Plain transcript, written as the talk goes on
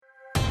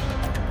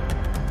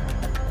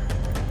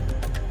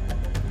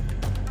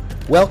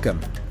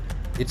Welcome.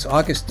 It's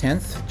August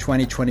 10th,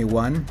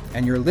 2021,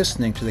 and you're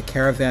listening to the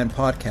Caravan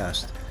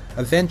Podcast,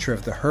 a venture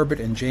of the Herbert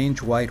and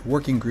James White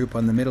Working Group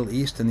on the Middle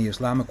East and the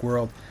Islamic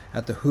World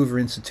at the Hoover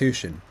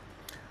Institution.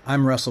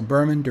 I'm Russell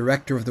Berman,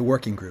 Director of the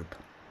Working Group.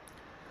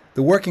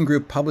 The Working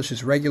Group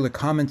publishes regular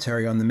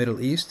commentary on the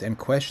Middle East and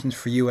questions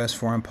for U.S.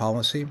 foreign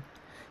policy.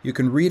 You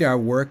can read our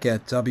work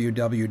at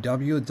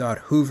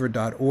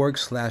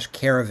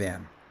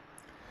www.hoover.org/caravan.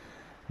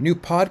 New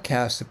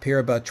podcasts appear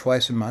about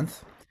twice a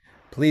month.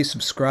 Please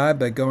subscribe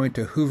by going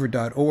to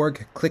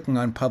hoover.org, clicking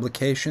on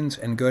Publications,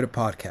 and go to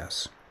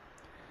Podcasts.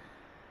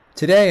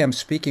 Today I'm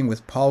speaking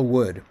with Paul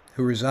Wood,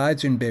 who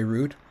resides in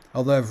Beirut,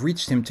 although I've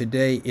reached him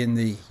today in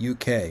the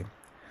UK.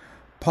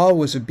 Paul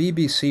was a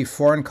BBC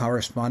foreign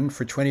correspondent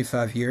for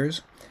 25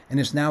 years and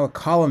is now a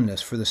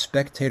columnist for the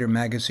Spectator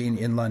magazine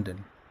in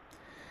London.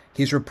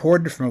 He's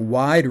reported from a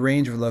wide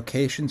range of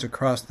locations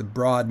across the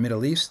broad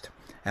Middle East: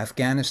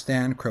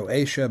 Afghanistan,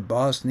 Croatia,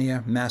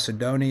 Bosnia,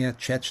 Macedonia,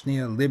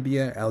 Chechnya,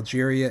 Libya,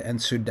 Algeria,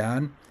 and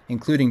Sudan,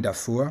 including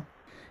Darfur.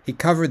 He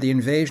covered the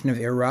invasion of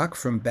Iraq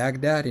from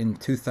Baghdad in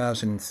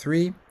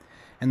 2003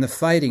 and the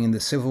fighting in the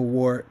Civil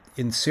War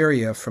in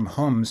Syria from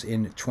Homs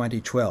in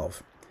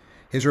 2012.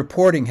 His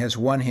reporting has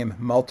won him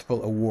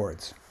multiple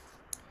awards.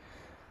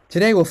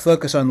 Today we'll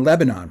focus on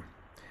Lebanon,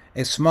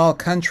 a small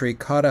country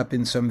caught up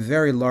in some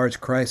very large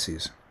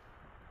crises.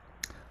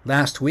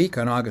 Last week,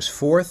 on August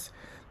 4th,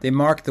 they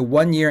marked the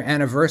one-year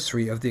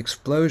anniversary of the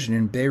explosion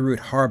in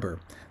Beirut harbor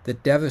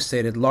that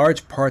devastated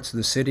large parts of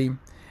the city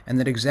and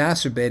that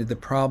exacerbated the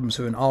problems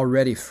of an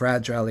already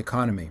fragile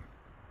economy.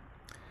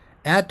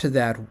 Add to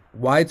that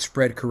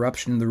widespread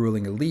corruption in the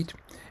ruling elite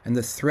and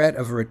the threat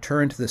of a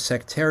return to the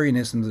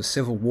sectarianism of the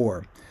Civil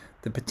War,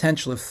 the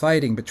potential of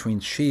fighting between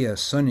Shia,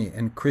 Sunni,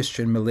 and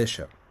Christian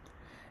militia,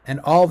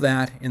 and all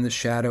that in the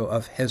shadow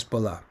of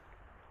Hezbollah.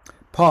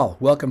 Paul,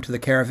 welcome to the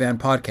Caravan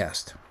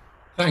Podcast.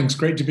 Thanks.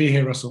 Great to be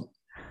here, Russell.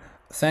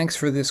 Thanks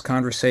for this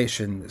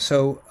conversation.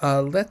 So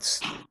let's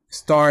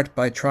start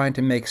by trying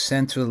to make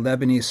sense of the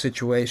Lebanese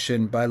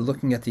situation by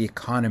looking at the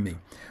economy.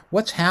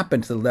 What's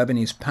happened to the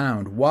Lebanese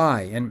pound?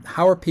 Why? And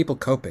how are people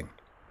coping?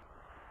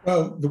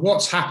 Well,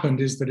 what's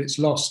happened is that it's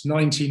lost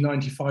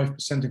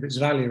 95% of its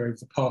value over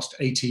the past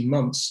 18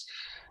 months.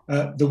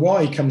 The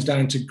why comes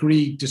down to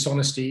greed,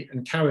 dishonesty,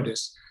 and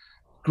cowardice.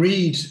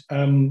 Greed,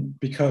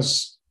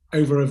 because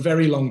over a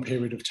very long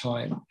period of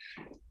time,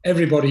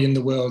 everybody in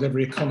the world,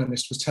 every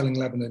economist was telling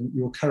Lebanon,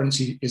 your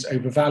currency is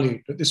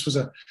overvalued. But this was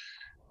a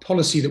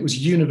policy that was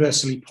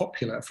universally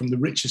popular from the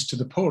richest to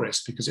the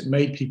poorest because it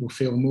made people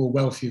feel more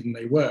wealthy than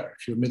they were.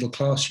 If you were middle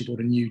class, you bought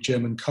a new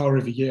German car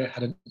every year,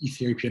 had an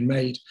Ethiopian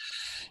maid.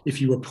 If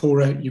you were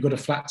poorer, you got a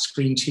flat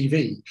screen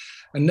TV.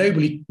 And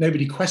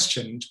nobody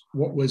questioned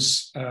what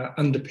was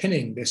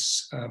underpinning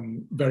this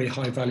very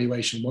high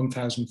valuation,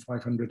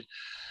 1,500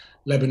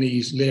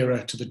 Lebanese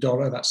lira to the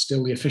dollar. That's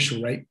still the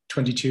official rate,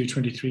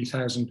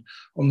 23,000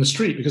 on the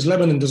street, because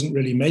Lebanon doesn't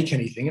really make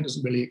anything. It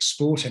doesn't really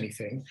export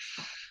anything.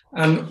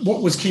 And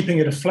what was keeping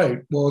it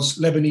afloat was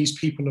Lebanese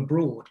people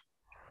abroad.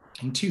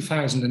 In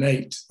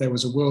 2008, there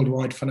was a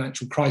worldwide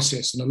financial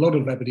crisis, and a lot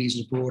of Lebanese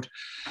abroad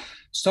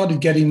started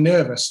getting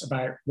nervous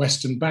about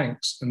Western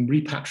banks and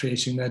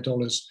repatriating their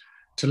dollars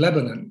to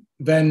Lebanon.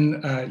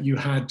 Then you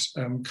had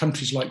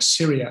countries like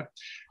Syria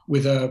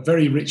with a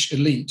very rich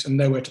elite and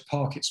nowhere to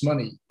park its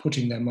money,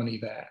 putting their money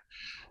there.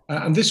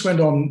 And this went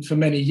on for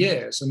many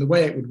years. And the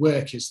way it would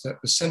work is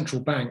that the central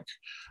bank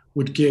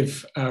would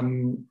give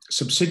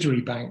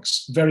subsidiary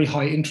banks very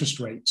high interest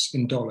rates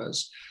in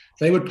dollars.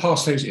 They would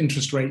pass those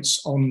interest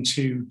rates on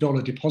to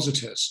dollar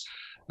depositors.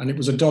 And it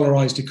was a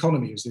dollarized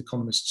economy, as the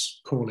economists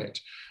call it.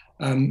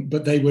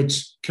 But they would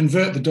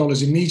convert the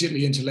dollars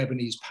immediately into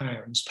Lebanese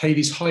pounds, pay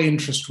these high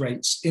interest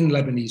rates in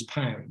Lebanese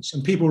pounds.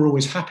 And people were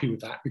always happy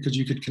with that because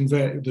you could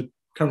convert, the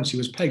currency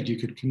was pegged, you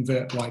could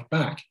convert right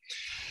back.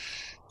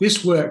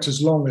 This worked as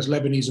long as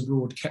Lebanese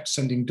abroad kept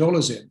sending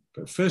dollars in.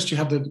 But first you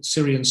had the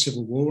Syrian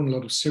Civil War and a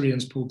lot of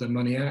Syrians pulled their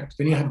money out.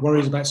 Then you had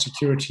worries about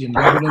security in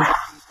Lebanon.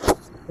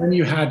 Then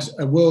you had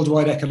a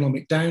worldwide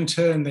economic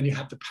downturn. Then you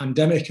had the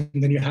pandemic.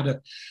 And then you had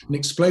an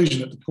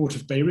explosion at the port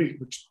of Beirut,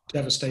 which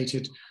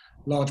devastated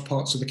large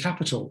parts of the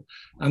capital,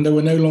 and there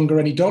were no longer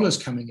any dollars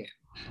coming in.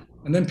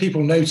 And then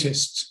people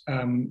noticed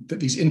that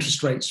these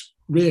interest rates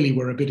really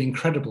were a bit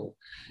incredible.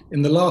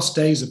 In the last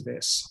days of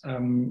this,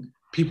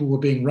 people were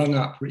being rung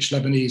up, rich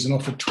Lebanese, and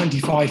offered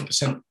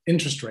 25%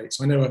 interest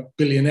rates. I know a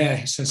billionaire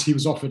who says he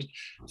was offered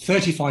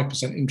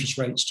 35% interest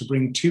rates to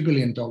bring $2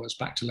 billion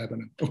back to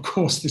Lebanon. Of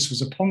course, this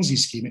was a Ponzi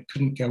scheme. It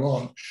couldn't go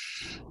on.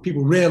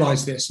 People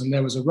realized this, and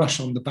there was a rush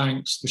on the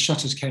banks. The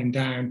shutters came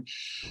down,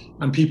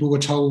 and people were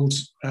told,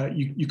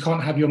 you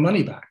can't have your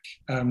money back.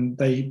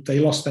 They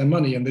lost their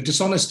money. And the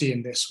dishonesty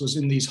in this was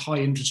in these high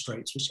interest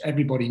rates, which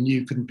everybody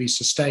knew couldn't be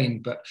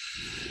sustained. But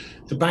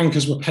the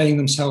bankers were paying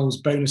themselves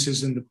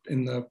bonuses in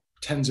the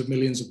tens of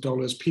millions of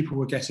dollars. People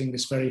were getting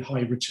this very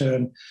high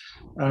return.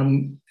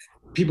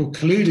 People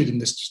colluded in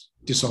this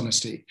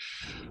dishonesty.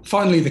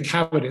 Finally, the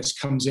cowardice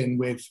comes in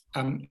with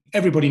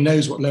everybody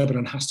knows what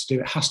Lebanon has to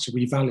do. It has to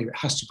revalue. It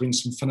has to bring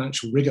some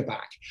financial rigor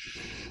back.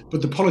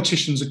 But the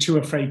politicians are too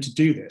afraid to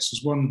do this.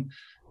 As one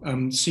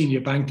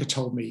senior banker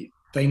told me,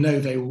 they know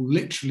they will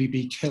literally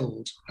be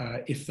killed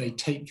if they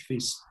take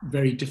these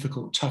very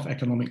difficult, tough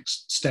economic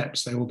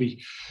steps. They will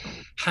be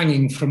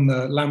hanging from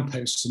the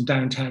lampposts in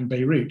downtown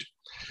Beirut.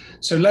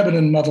 So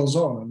Lebanon muddles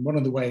on. And one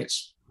of the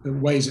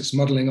ways it's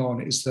muddling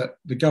on is that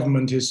the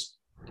government is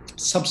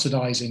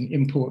subsidizing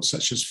imports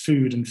such as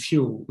food and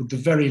fuel with the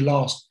very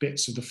last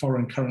bits of the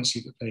foreign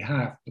currency that they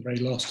have, the very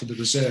last of the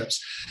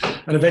reserves.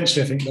 And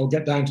eventually I think they'll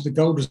get down to the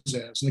gold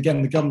reserves. And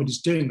again, the government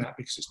is doing that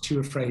because it's too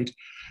afraid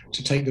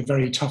to take the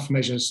very tough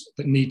measures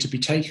that need to be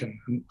taken,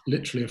 and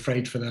literally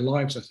afraid for their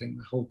lives, I think,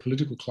 the whole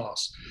political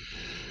class.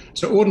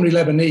 So ordinary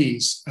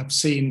Lebanese have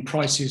seen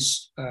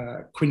prices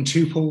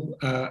quintuple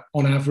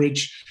on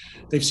average.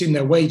 They've seen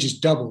their wages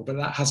double, but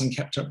that hasn't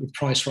kept up with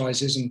price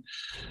rises. And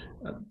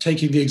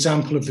taking the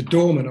example of the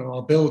doorman on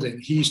our building,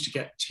 he's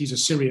a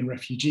Syrian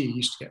refugee, he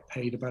used to get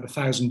paid about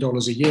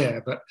 $1,000 a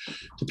year, but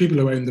the people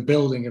who own the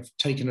building have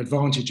taken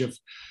advantage of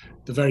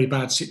the very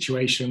bad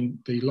situation,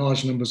 the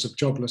large numbers of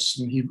jobless,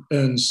 and he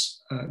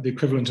earns the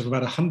equivalent of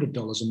about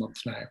 $100 a month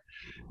now.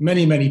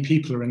 Many, many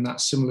people are in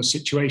that similar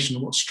situation.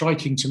 And what's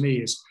striking to me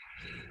is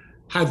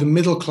how the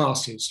middle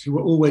classes, who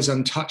were always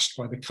untouched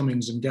by the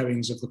comings and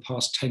goings of the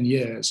past 10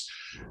 years,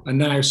 are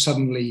now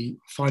suddenly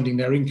finding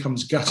their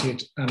incomes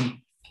gutted, and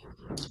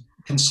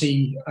can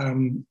see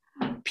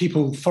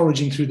people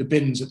foraging through the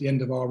bins at the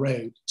end of our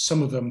road.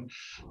 Some of them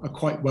are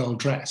quite well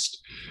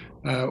dressed.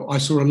 I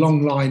saw a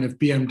long line of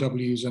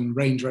BMWs and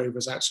Range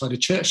Rovers outside a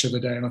church the other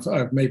day, and I thought,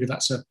 oh, maybe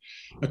that's a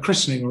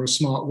christening or a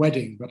smart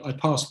wedding. But I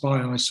passed by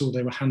and I saw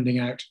they were handing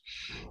out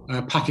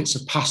packets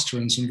of pasta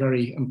and some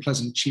very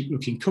unpleasant,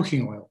 cheap-looking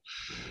cooking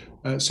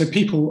oil. So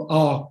people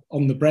are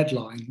on the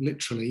breadline,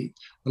 literally.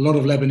 A lot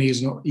of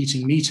Lebanese are not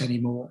eating meat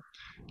anymore.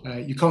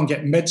 You can't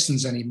get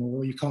medicines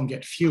anymore. You can't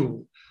get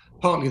fuel.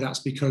 Partly that's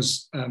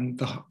because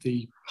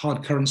the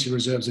hard currency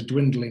reserves are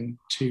dwindling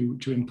to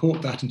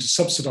import that and to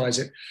subsidize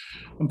it.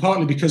 And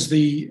partly because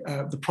the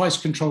price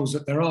controls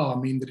that there are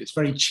mean that it's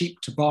very cheap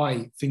to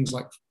buy things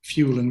like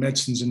fuel and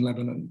medicines in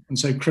Lebanon. And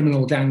so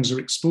criminal gangs are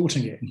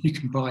exporting it. And you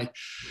can buy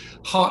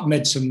heart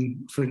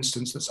medicine, for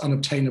instance, that's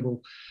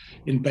unobtainable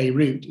in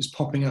Beirut, is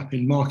popping up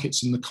in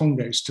markets in the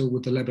Congo, still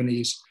with the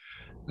Lebanese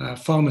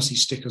pharmacy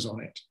stickers on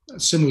it.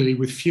 Similarly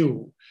with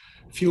fuel.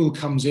 Fuel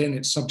comes in,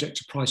 it's subject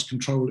to price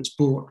control, it's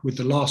bought with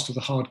the last of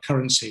the hard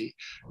currency,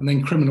 and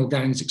then criminal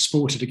gangs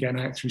export it again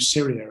out through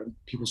Syria, and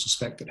people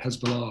suspect that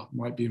Hezbollah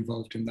might be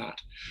involved in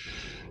that.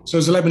 So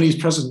as the Lebanese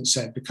president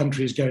said, the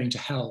country is going to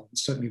hell, and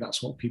certainly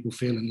that's what people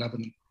feel in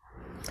Lebanon.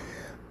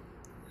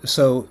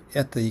 So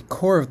at the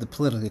core of the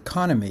political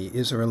economy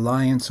is a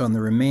reliance on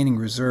the remaining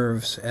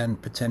reserves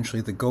and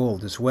potentially the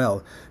gold as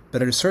well.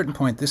 But at a certain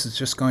point, this is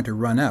just going to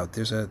run out.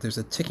 There's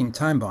a ticking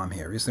time bomb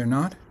here, is there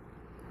not?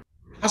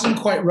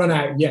 Hasn't quite run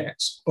out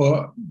yet,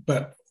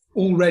 but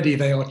already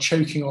they are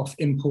choking off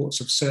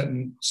imports of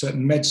certain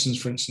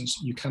medicines, for instance,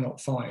 you cannot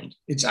find.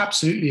 It's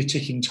absolutely a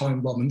ticking time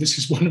bomb. And this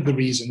is one of the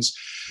reasons,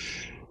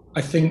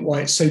 I think,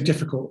 why it's so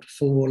difficult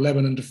for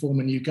Lebanon to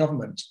form a new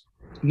government.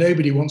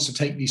 Nobody wants to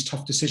take these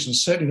tough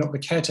decisions, certainly not the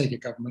caretaker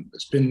government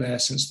that's been there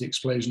since the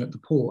explosion at the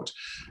port.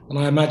 And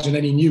I imagine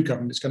any new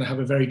government is going to have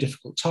a very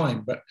difficult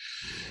time. But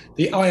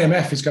the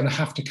IMF is going to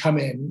have to come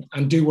in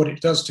and do what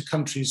it does to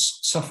countries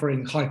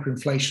suffering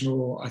hyperinflation,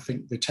 or I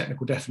think the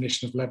technical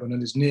definition of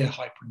Lebanon is near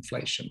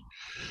hyperinflation.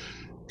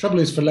 Trouble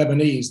is for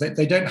Lebanese,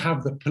 they don't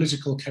have the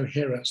political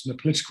coherence and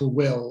the political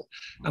will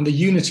and the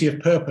unity of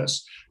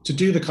purpose to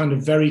do the kind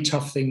of very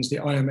tough things the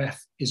IMF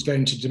is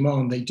going to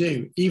demand they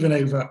do, even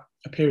over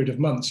a period of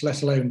months,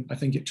 let alone, I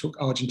think it took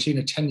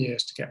Argentina 10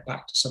 years to get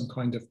back to some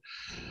kind of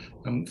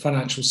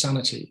financial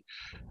sanity.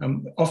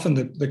 Often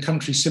the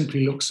country simply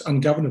simply looks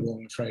ungovernable,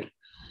 I'm afraid.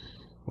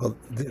 Well,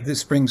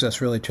 this brings us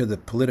really to the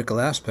political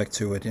aspect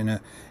to it. In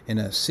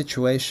a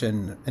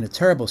situation, in a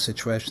terrible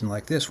situation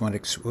like this, one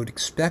would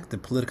expect the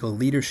political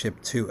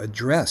leadership to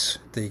address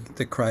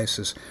the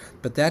crisis,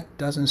 but that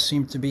doesn't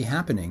seem to be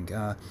happening.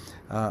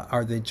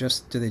 Do they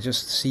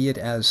just see it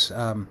as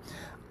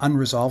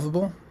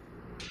unresolvable?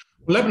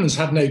 Well, Lebanon's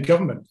had no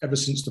government ever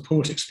since the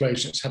port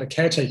explosion. It's had a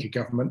caretaker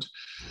government.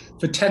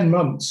 For 10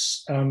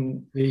 months,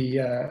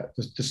 the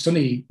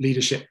Sunni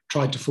leadership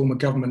tried to form a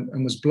government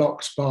and was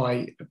blocked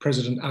by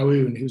President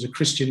Aoun, who's a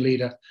Christian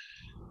leader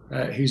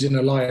who's in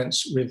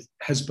alliance with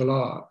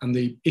Hezbollah. And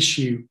the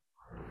issue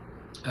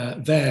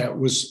there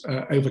was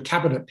over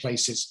cabinet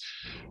places.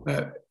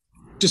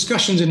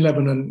 Discussions in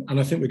Lebanon, and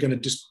I think we're going to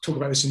just talk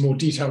about this in more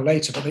detail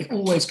later, but they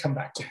always come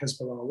back to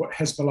Hezbollah, what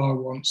Hezbollah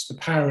wants, the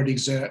power it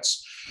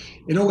exerts.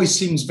 It always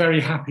seems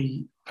very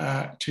happy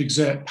to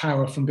exert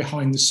power from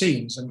behind the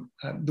scenes. And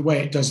the way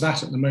it does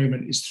that at the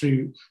moment is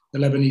through the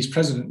Lebanese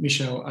president,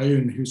 Michel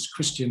Aoun, whose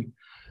Christian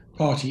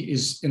party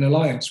is in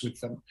alliance with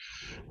them.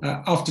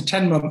 After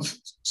 10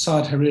 months,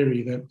 Saad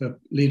Hariri, the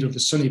leader of the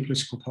Sunni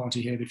political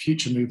party here, the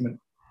Future Movement,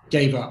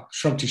 gave up,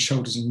 shrugged his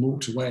shoulders and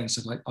walked away and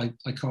said,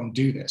 I can't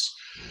do this.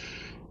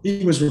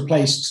 He was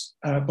replaced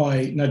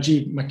by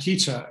Najib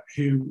Makita,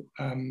 who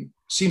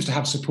seems to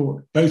have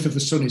support both of the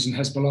Sunnis and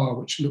Hezbollah,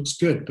 which looks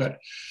good. But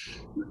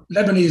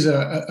Lebanese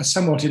are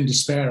somewhat in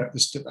despair at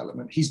this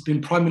development. He's been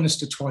prime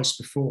minister twice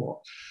before.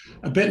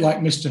 A bit like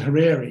Mr.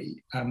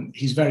 Hariri,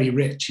 he's very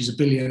rich, he's a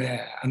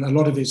billionaire, and a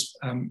lot of his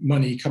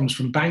money comes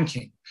from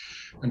banking.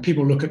 And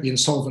people look at the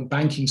insolvent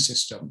banking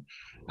system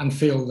and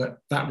feel that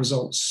that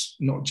results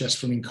not just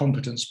from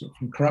incompetence, but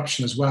from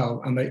corruption as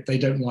well. And they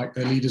don't like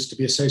their leaders to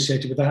be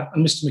associated with that.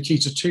 And Mr.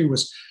 Makita, too,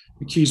 was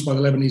accused by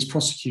the Lebanese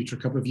prosecutor a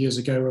couple of years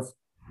ago of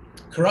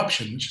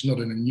corruption, which is not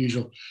an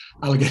unusual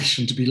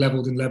allegation to be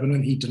leveled in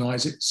Lebanon. He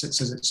denies it,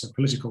 says it's a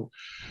political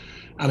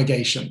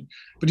allegation.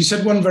 But he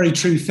said one very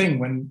true thing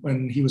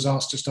when he was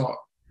asked to start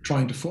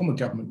trying to form a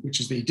government, which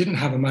is that he didn't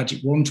have a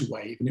magic wand to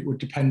wave, and it would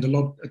depend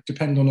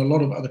on a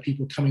lot of other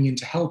people coming in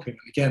to help him.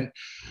 And again,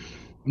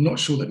 I'm not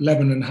sure that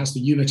Lebanon has the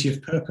unity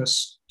of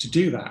purpose to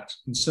do that.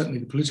 And certainly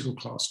the political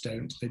class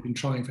don't. They've been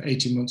trying for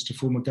 18 months to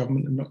form a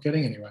government and not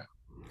getting anywhere.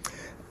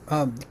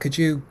 Could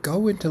you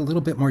go into a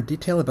little bit more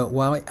detail about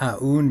why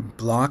Aoun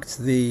blocked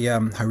the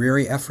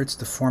Hariri efforts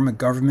to form a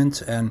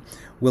government, and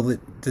will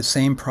the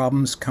same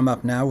problems come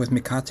up now with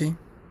Mikati?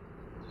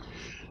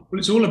 Well,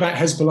 it's all about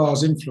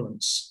Hezbollah's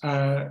influence.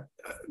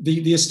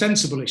 The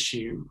ostensible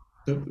issue,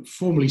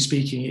 formally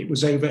speaking, it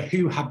was over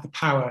who had the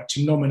power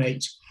to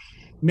nominate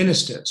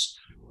ministers.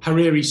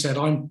 Hariri said,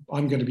 I'm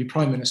going to be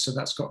prime minister,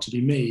 that's got to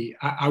be me.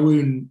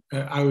 Aoun,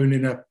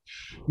 in a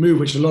move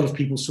which a lot of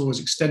people saw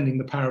as extending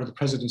the power of the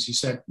presidency,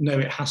 said, no,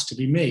 it has to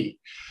be me.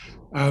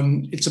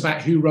 It's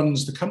about who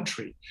runs the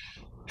country.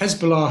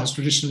 Hezbollah has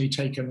traditionally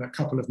taken a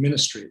couple of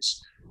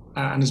ministries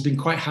and has been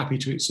quite happy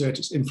to exert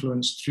its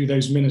influence through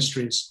those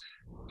ministries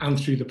and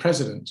through the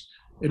president.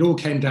 It all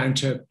came down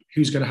to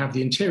who's going to have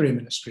the interior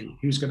ministry,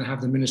 who's going to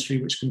have the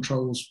ministry which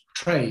controls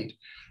trade,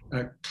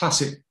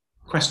 classic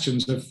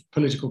questions of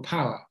political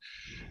power.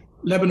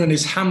 Lebanon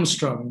is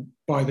hamstrung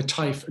by the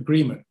Taif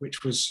agreement,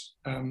 which was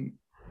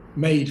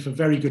made for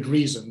very good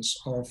reasons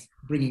of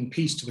bringing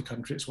peace to the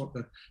country. It's what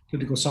the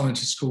political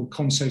scientists call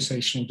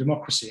consociational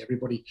democracy.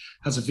 Everybody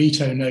has a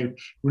veto. No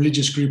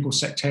religious group or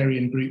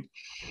sectarian group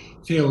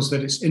feels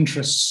that its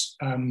interests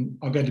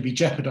are going to be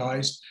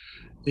jeopardized.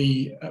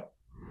 The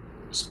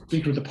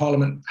Speaker of the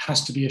Parliament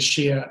has to be a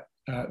Shia,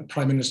 the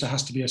Prime Minister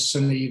has to be a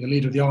Sunni, the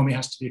leader of the army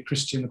has to be a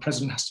Christian, the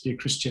President has to be a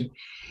Christian.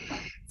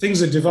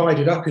 Things are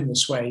divided up in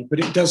this way, but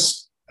it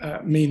does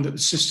mean that the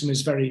system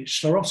is very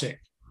sclerotic.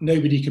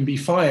 Nobody can be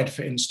fired,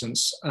 for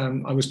instance.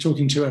 I was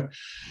talking to a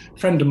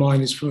friend of mine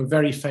who's from a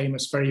very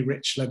famous, very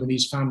rich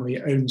Lebanese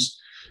family, owns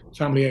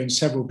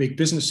several big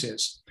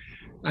businesses.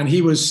 And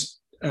he was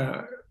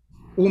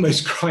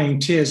almost crying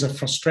tears of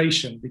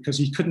frustration because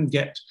he couldn't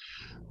get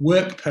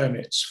work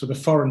permits for the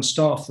foreign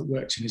staff that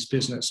worked in his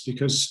business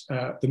because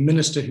the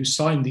minister who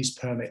signed these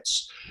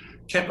permits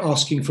kept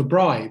asking for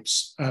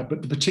bribes.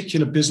 But the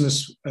particular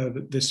business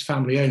that this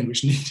family owned,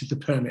 which needed the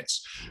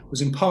permits,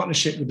 was in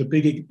partnership with a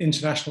big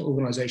international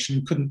organization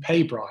who couldn't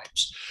pay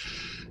bribes.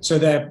 So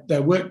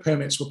their work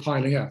permits were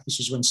piling up. This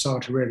was when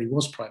Saad Hariri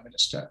was prime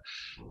minister.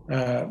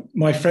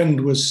 My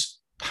friend was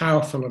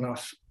powerful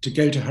enough to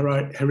go to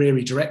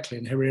Hariri directly,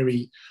 and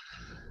Hariri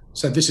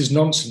said, this is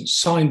nonsense,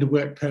 signed the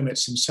work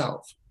permits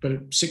himself.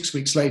 But 6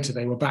 weeks later,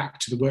 they were back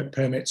to the work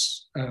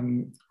permits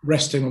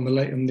resting on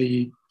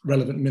the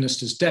relevant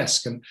minister's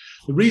desk. And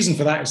the reason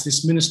for that is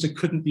this minister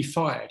couldn't be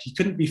fired. He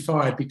couldn't be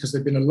fired because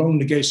there'd been a long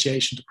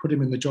negotiation to put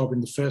him in the job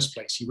in the first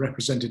place. He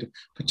represented a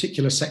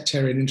particular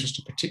sectarian interest,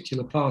 a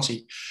particular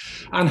party,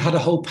 and had a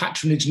whole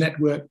patronage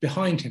network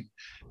behind him.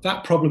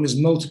 That problem is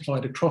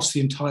multiplied across the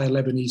entire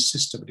Lebanese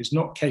system. It is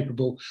not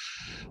capable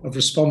of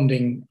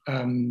responding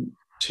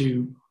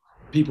to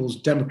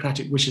people's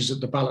democratic wishes at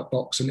the ballot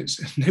box, and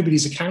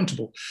nobody's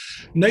accountable.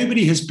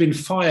 Nobody has been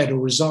fired or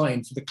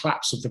resigned for the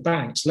collapse of the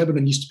banks.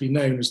 Lebanon used to be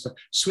known as the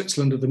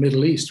Switzerland of the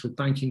Middle East, with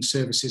banking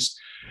services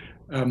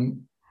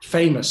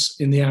famous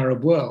in the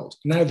Arab world.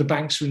 Now the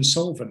banks are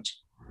insolvent.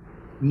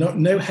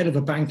 No head of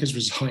a bank has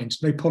resigned,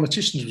 no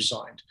politicians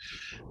resigned.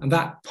 And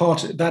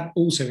that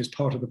also is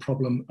part of the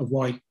problem of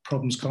why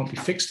problems can't be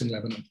fixed in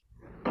Lebanon.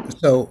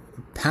 So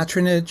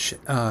patronage,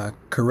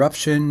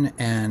 corruption,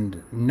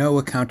 and no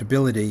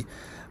accountability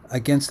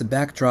against the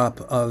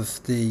backdrop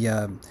of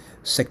the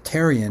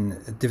sectarian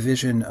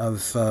division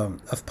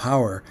of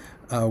power,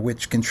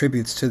 which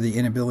contributes to the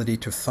inability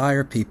to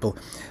fire people.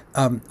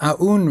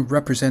 Aoun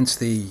represents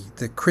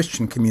the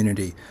Christian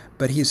community,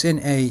 but he's in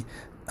a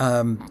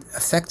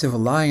effective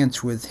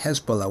alliance with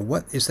Hezbollah.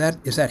 What is that?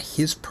 Is that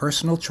his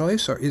personal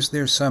choice, or is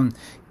there some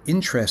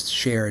interest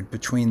shared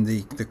between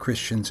the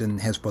Christians and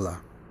Hezbollah?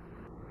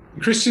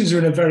 Christians are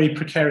in a very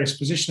precarious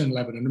position in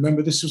Lebanon.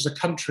 Remember, this was a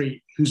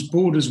country whose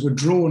borders were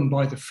drawn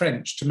by the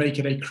French to make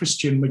it a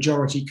Christian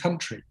majority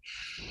country.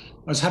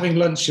 I was having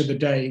lunch the other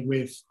day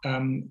with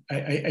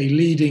a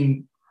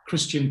leading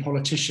Christian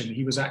politician.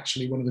 He was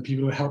actually one of the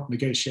people who helped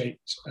negotiate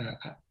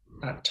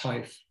at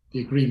Taif, the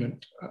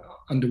agreement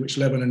under which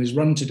Lebanon is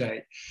run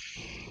today.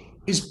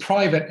 his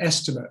private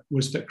estimate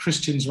was that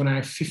Christians were now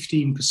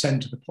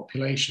 15% of the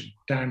population,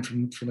 down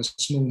from a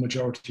small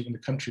majority when the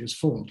country was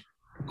formed.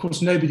 Of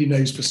course, nobody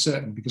knows for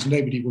certain because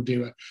nobody will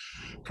do a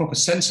proper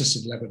census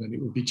of Lebanon.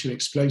 It would be too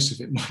explosive.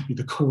 It might be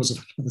the cause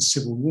of another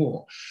civil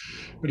war.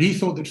 But he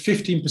thought that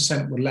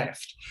 15% were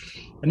left.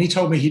 And he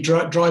told me he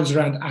drives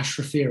around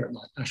Ashrafir at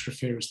night.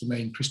 Ashrafir is the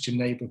main Christian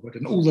neighborhood,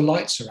 and all the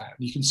lights are out.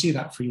 You can see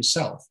that for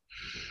yourself.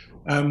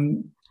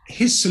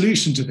 His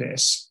solution to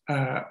this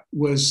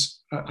was,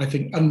 I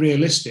think,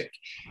 unrealistic.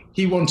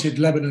 He wanted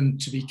Lebanon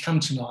to be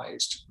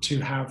cantonized, to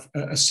have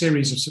a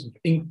series of sort of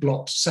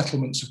ink-blot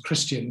settlements of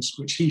Christians,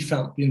 which he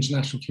felt the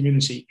international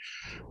community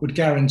would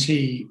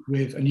guarantee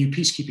with a new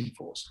peacekeeping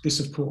force.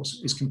 This, of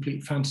course, is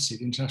complete fantasy.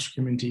 The international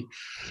community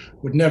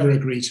would never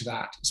agree to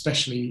that,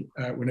 especially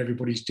when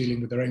everybody's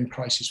dealing with their own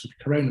crisis with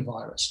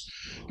coronavirus.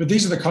 But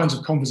these are the kinds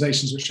of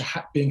conversations which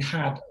are being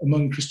had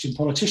among Christian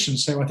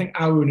politicians. So I think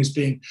Aoun is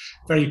being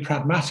very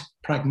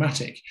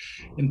pragmatic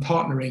in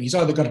partnering. He's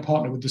either got to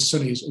partner with the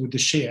Sunnis or with the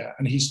Shia,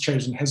 and he's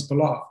chosen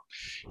Hezbollah.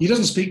 He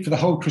doesn't speak for the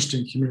whole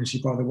Christian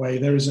community, by the way.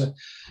 There is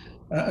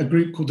a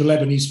group called the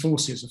Lebanese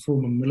Forces, a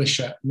former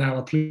militia, now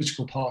a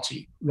political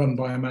party run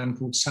by a man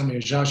called Samir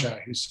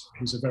Jaja,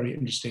 who's a very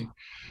interesting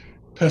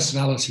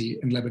personality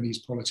in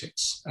Lebanese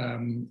politics.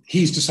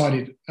 He's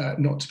decided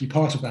not to be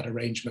part of that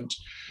arrangement.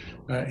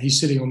 He's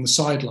sitting on the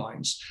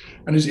sidelines.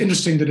 And it's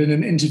interesting that in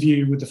an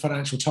interview with the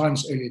Financial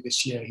Times earlier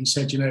this year, he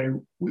said,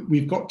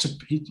 we've got to,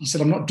 he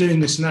said, I'm not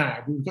doing this now.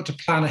 We've got to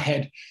plan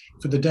ahead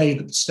for the day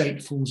that the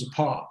state falls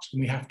apart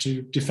and we have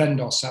to defend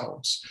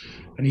ourselves.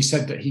 And he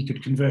said that he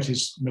could convert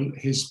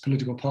his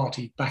political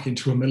party back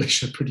into a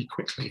militia pretty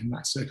quickly in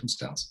that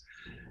circumstance.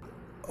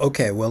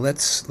 Okay, well,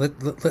 let's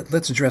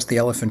address the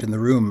elephant in the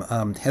room.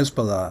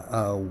 Hezbollah.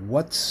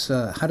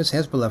 How does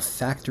Hezbollah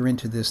factor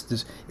into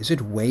this? Is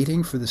it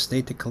waiting for the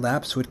state to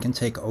collapse so it can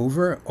take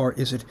over, or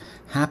is it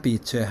happy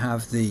to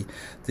have the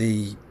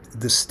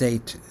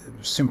state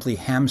simply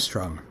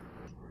hamstrung?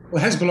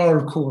 Well,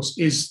 Hezbollah, of course,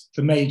 is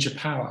the major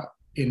power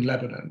in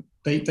Lebanon.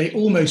 They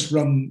almost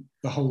run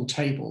the whole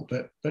table,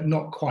 but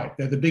not quite.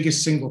 They're the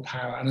biggest single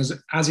power, and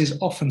as is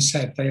often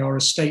said, they are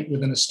a state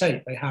within a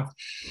state. They have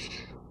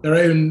their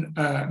own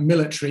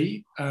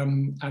military,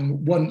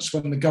 and once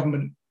when the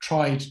government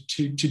tried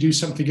to do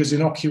something as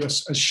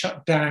innocuous as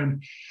shut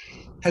down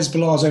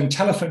Hezbollah's own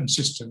telephone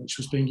system, which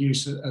was being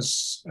used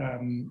as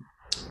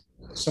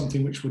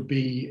something which would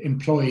be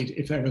employed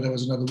if ever there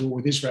was another war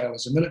with Israel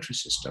as a military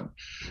system.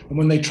 And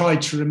when they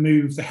tried to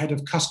remove the head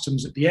of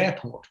customs at the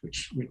airport,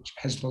 which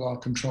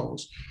Hezbollah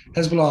controls,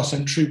 Hezbollah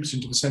sent troops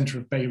into the center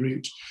of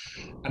Beirut,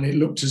 and it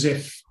looked as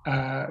if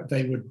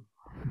they would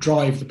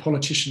drive the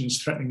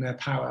politicians threatening their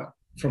power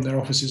from their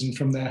offices and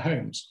from their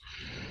homes.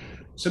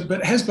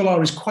 But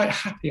Hezbollah is quite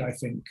happy, I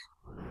think,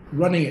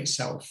 running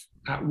itself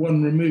at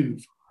one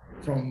remove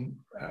from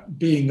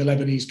being the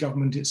Lebanese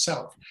government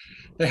itself.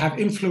 They have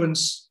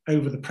influence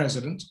over the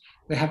president.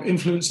 They have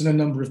influence in a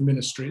number of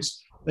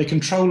ministries. They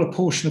control a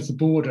portion of the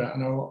border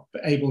and are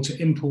able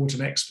to import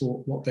and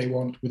export what they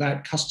want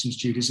without customs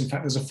duties. In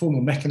fact, there's a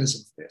formal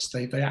mechanism for this.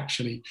 They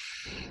actually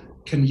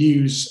can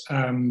use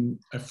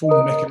a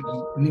formal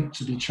mechanism not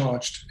to be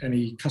charged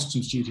any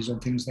customs duties on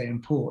things they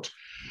import.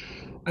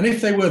 And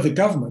if they were the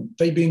government,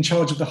 they'd be in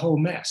charge of the whole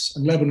mess.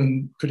 And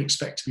Lebanon could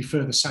expect to be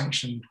further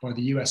sanctioned by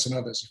the US and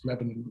others if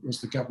Lebanon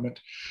was the government.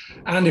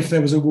 And if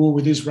there was a war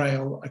with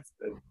Israel,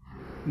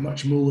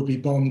 much more would be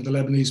bombed. The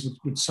Lebanese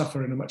would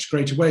suffer in a much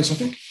greater way. So I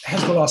think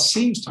Hezbollah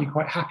seems to be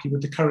quite happy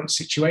with the current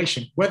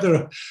situation.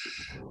 Whether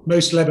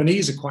most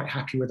Lebanese are quite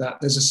happy with that,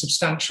 there's a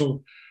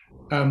substantial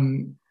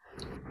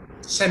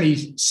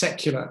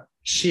semi-secular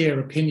Shia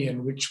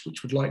opinion which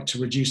would like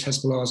to reduce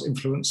Hezbollah's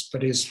influence,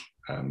 but is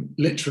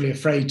literally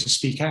afraid to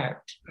speak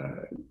out.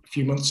 A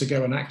few months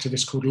ago, an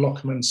activist called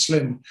Lokman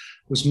Slim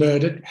was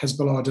murdered.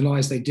 Hezbollah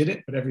denies they did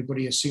it, but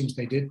everybody assumes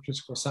they did.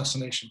 Political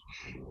assassination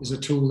is a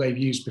tool they've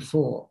used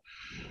before.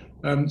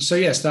 So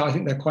yes, I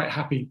think they're quite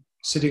happy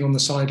sitting on the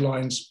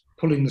sidelines,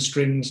 pulling the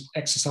strings,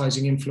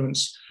 exercising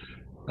influence.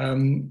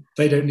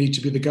 They don't need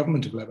to be the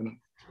government of Lebanon.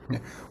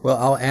 Well,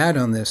 I'll add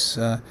on this.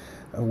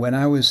 When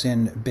I was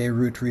in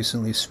Beirut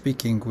recently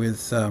speaking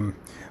with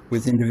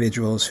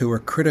individuals who were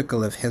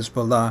critical of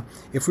Hezbollah,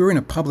 if we were in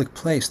a public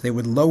place, they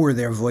would lower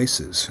their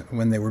voices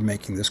when they were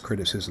making this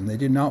criticism. They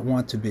did not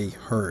want to be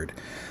heard.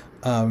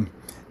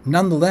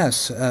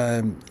 Nonetheless,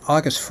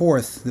 August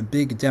 4th, the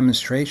big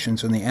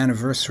demonstrations on the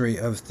anniversary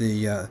of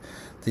the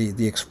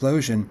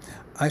explosion,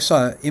 I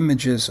saw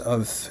images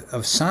of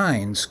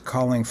signs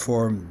calling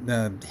for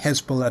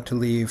Hezbollah to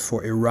leave,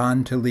 for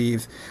Iran to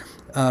leave.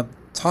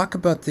 Talk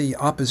about the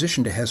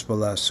opposition to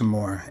Hezbollah some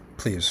more,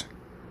 please.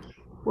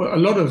 Well, a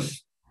lot of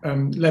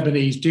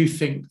Lebanese do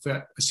think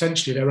that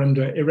essentially they're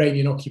under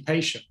Iranian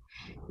occupation.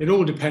 It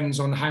all depends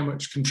on how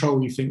much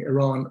control you think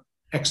Iran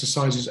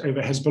exercises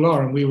over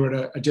Hezbollah. And we were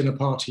at a dinner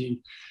party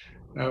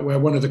where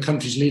one of the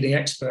country's leading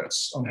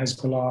experts on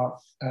Hezbollah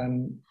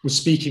was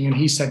speaking, and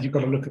he said, you've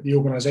got to look at the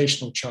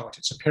organizational chart.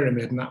 It's a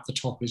pyramid, and at the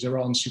top is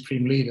Iran's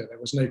supreme leader. There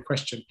was no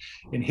question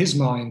in his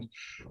mind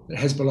that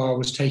Hezbollah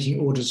was taking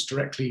orders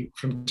directly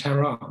from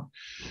Tehran.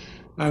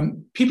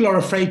 People are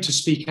afraid to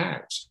speak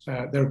out.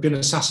 There have been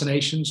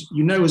assassinations.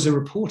 You know, as a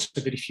reporter,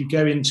 that if you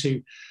go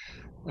into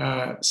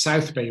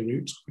South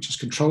Beirut, which is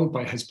controlled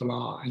by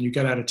Hezbollah, and you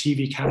get out a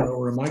TV camera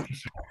or a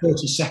microphone,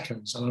 30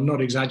 seconds, and I'm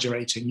not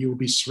exaggerating, you will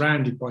be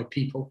surrounded by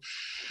people,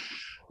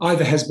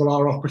 either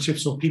Hezbollah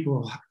operatives or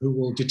people who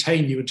will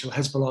detain you until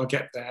Hezbollah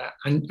get there,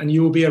 and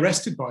you will be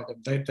arrested by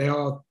them. They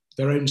are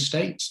their own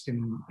state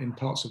in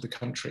parts of the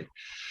country.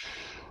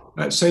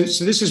 So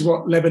this is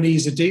what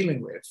Lebanese are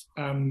dealing with.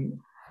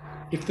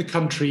 If the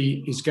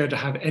country is going to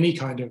have any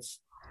kind of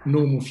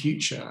normal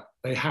future,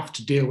 they have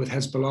to deal with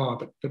Hezbollah,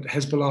 but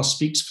Hezbollah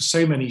speaks for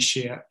so many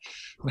Shia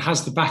and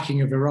has the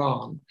backing of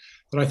Iran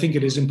that I think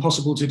it is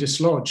impossible to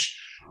dislodge.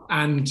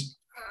 And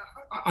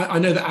I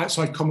know that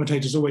outside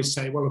commentators always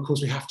say, well, of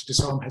course we have to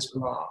disarm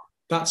Hezbollah.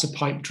 That's a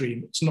pipe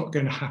dream. It's not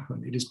going to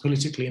happen. It is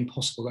politically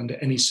impossible under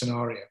any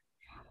scenario.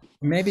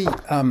 Maybe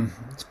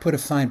let's put a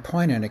fine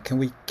point on it. Can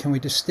we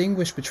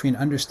distinguish between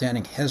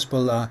understanding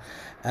Hezbollah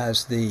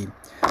as the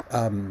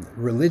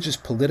religious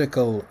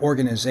political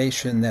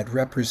organization that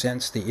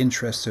represents the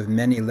interests of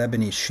many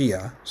Lebanese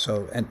Shia,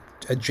 so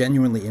a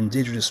genuinely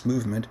indigenous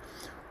movement,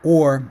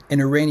 or an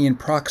Iranian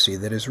proxy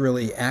that is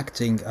really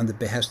acting on the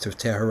behest of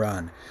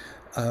Tehran?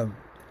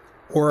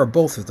 Or are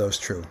both of those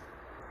true?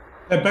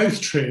 They're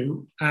both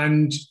true,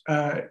 and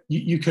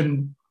you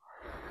can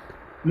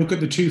look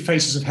at the two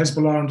faces of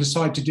Hezbollah and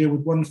decide to deal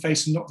with one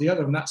face and not the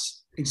other. And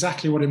that's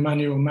exactly what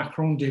Emmanuel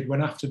Macron did when,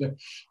 after the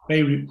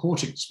Beirut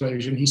port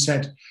explosion, he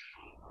said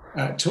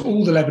to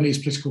all the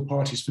Lebanese political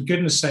parties, for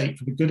goodness sake,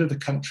 for the good of the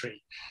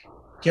country,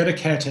 get a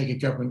caretaker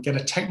government, get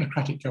a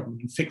technocratic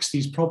government and fix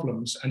these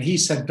problems. And he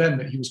said then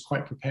that he was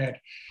quite prepared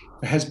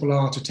for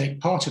Hezbollah to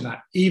take part in that,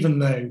 even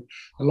though,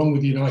 along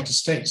with the United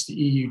States, the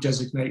EU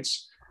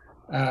designates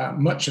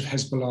much of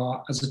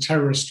Hezbollah as a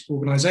terrorist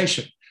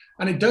organization.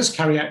 And it does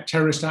carry out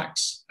terrorist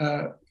acts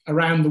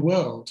around the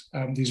world.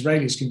 The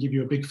Israelis can give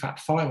you a big fat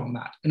file on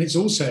that. And it's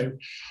also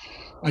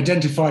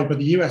identified by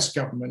the US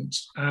government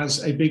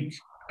as a big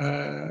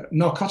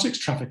narcotics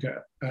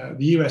trafficker.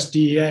 The US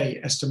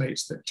DEA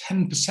estimates that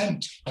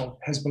 10% of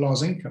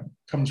Hezbollah's income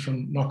comes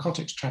from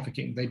narcotics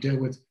trafficking. They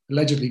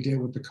allegedly deal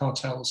with the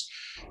cartels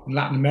in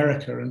Latin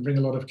America and bring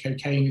a lot of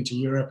cocaine into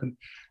Europe and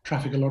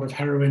traffic a lot of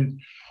heroin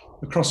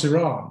across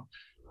Iran.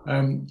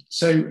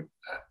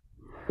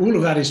 All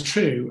of that is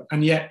true,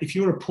 and yet if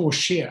you're a poor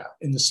Shia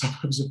in the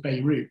suburbs of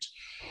Beirut,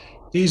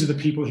 these are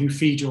the people who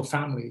feed your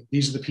family.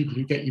 These are the people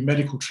who get you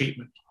medical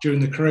treatment.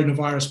 During the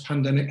coronavirus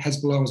pandemic,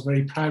 Hezbollah was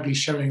very proudly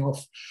showing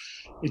off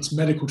its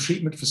medical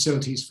treatment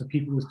facilities for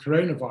people with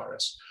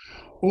coronavirus.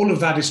 All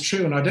of that is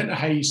true, and I don't know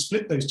how you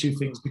split those two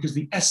things, because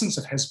the essence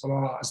of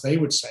Hezbollah, as they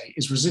would say,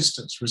 is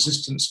resistance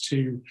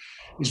to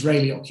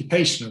Israeli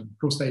occupation. And of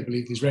course, they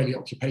believe the Israeli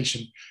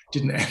occupation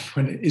didn't end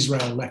when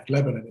Israel left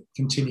Lebanon. It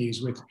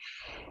continues with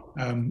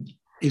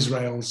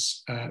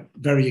Israel's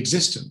very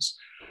existence.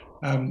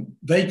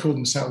 They call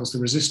themselves the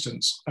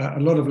resistance. A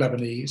lot of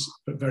Lebanese,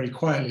 but very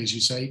quietly, as you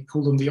say,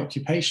 call them the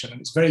occupation.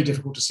 And it's very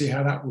difficult to see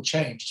how that will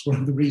change. It's one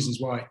of the reasons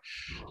why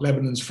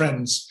Lebanon's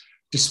friends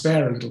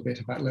despair a little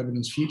bit about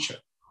Lebanon's future.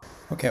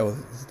 Okay, well,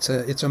 it's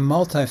a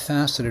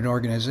multifaceted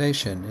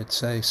organization.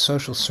 It's a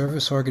social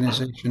service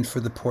organization for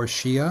the poor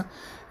Shia.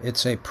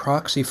 It's a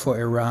proxy for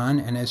Iran.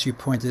 And as you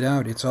pointed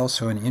out, it's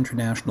also an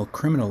international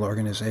criminal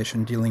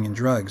organization dealing in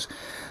drugs.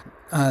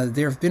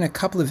 There have been a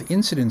couple of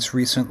incidents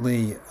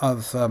recently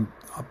of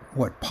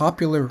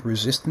popular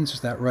resistance, is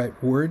that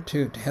right word,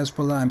 to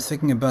Hezbollah? I'm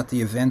thinking about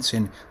the events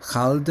in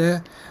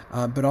Khalde,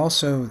 but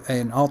also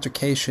an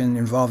altercation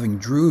involving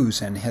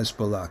Druze and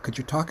Hezbollah. Could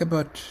you talk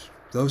about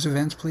those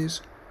events,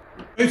 please?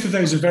 Both of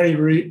those are very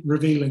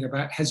revealing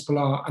about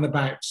Hezbollah and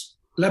about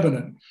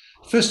Lebanon.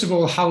 First of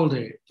all,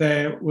 Haldi.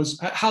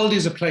 Haldi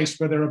is a place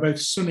where there are both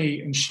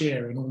Sunni and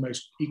Shia in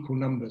almost equal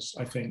numbers,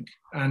 I think.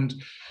 And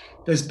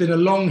there's been a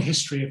long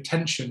history of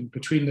tension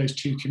between those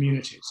two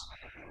communities.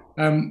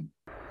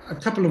 A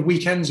couple of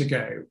weekends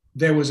ago,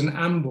 there was an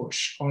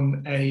ambush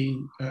on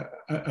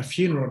a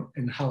funeral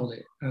in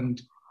Haldi,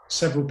 and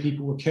several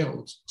people were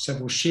killed,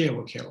 several Shia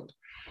were killed.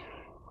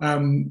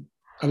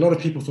 A lot of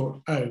people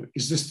thought, oh,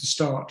 is this the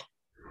start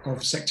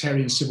of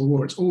sectarian civil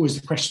war? It's always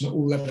the question that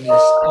all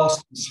Lebanese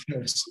ask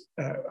themselves,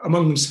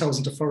 among themselves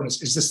and to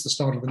foreigners, is this the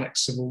start of the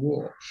next civil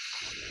war?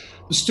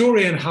 The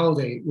story in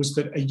Haldi was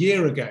that a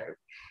year ago,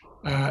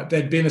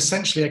 there'd been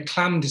essentially a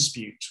clan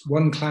dispute,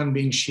 one clan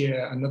being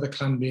Shia, another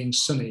clan being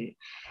Sunni,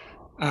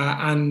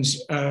 and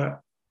a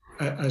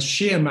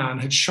Shia man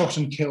had shot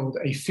and killed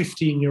a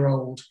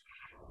 15-year-old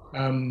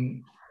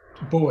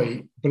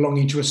boy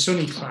belonging to a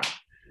Sunni clan.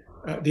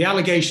 The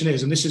allegation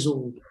is, and this is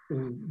all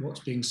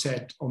what's being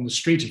said on the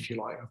street, if you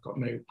like, I've got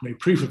no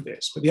proof of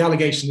this, but the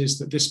allegation is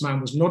that this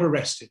man was not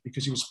arrested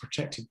because he was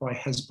protected by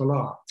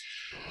Hezbollah.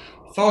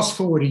 Fast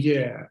forward a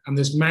year, and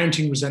there's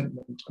mounting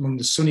resentment among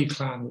the Sunni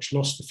clan, which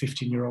lost the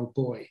 15-year-old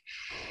boy.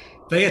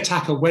 They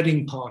attack a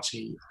wedding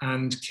party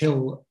and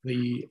kill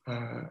the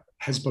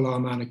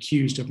Hezbollah man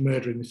accused of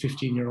murdering the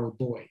 15-year-old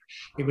boy.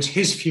 It was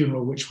his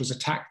funeral which was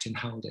attacked in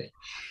Halde.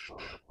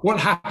 What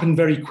happened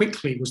very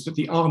quickly was that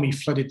the army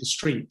flooded the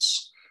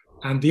streets,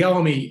 and the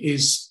army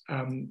is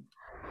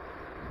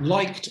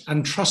liked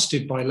and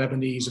trusted by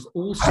Lebanese of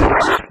all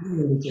sorts of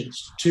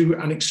religions to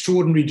an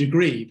extraordinary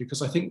degree,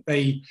 because I think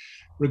they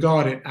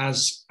regard it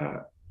as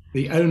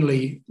the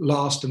only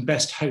last and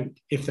best hope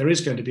if there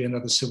is going to be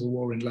another civil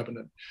war in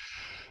Lebanon.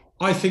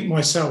 I think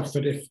myself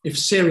that if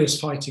serious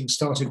fighting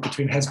started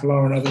between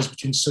Hezbollah and others,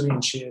 between Sunni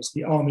and Shias,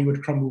 the army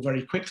would crumble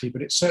very quickly,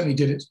 but it certainly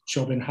did its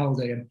job in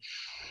Halde and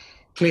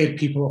cleared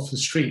people off the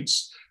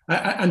streets.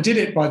 And did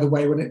it, by the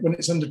way, when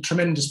it's under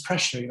tremendous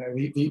pressure. You know,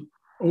 the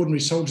ordinary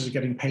soldiers are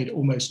getting paid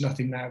almost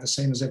nothing now, the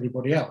same as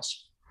everybody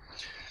else.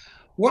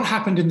 What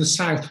happened in the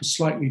south was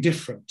slightly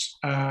different.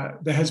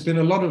 There has been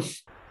a lot of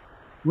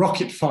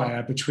rocket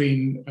fire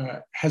between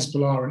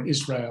Hezbollah and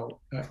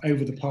Israel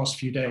over the past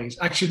few days.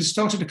 Actually, this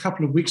started a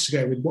couple of weeks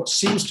ago with what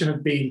seems to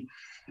have been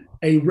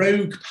a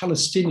rogue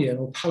Palestinian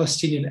or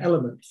Palestinian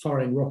element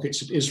firing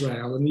rockets at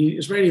Israel. And the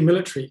Israeli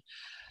military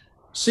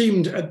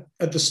seemed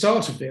at the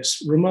start of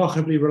this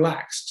remarkably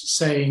relaxed,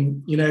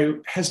 saying, you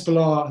know,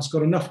 Hezbollah has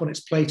got enough on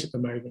its plate at the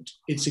moment.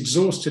 It's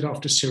exhausted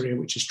after Syria,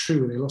 which is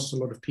true. They lost a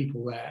lot of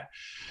people there.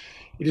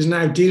 It is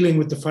now dealing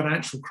with the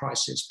financial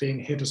crisis, being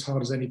hit as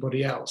hard as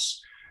anybody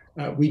else.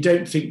 We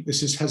don't think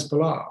this is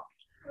Hezbollah.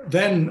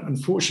 Then,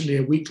 unfortunately,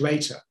 a week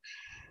later,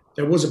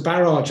 there was a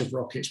barrage of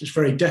rockets, which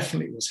very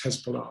definitely was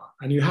Hezbollah.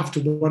 And you have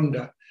to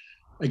wonder,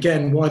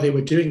 again, why they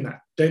were doing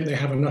that. Don't they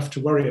have enough to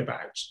worry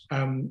about?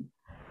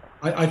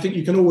 I think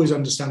you can always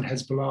understand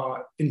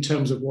Hezbollah in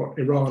terms of what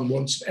Iran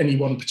wants at any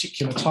one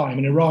particular time.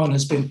 And Iran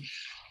has been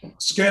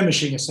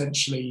skirmishing,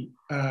 essentially,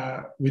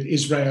 with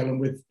Israel and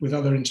with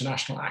other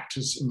international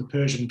actors in the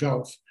Persian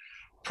Gulf,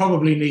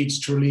 probably needs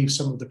to relieve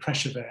some of the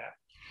pressure there.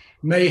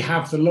 May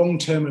have the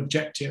long-term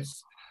objective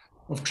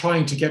of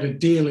trying to get a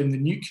deal in the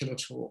nuclear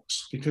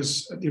talks,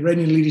 because the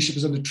Iranian leadership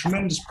is under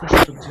tremendous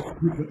pressure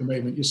at the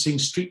moment. You're seeing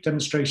street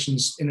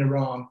demonstrations in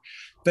Iran.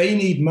 They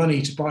need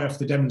money to buy off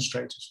the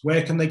demonstrators.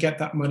 Where can they get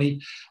that money?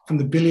 From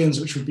the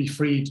billions which would be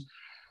freed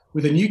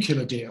with a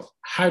nuclear deal.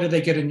 How do they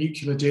get a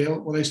nuclear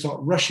deal? Well, they start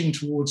rushing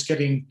towards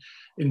getting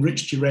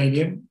enriched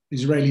uranium. The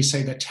Israelis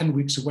say they're 10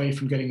 weeks away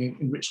from getting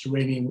enriched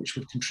uranium, which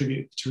would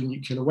contribute to a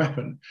nuclear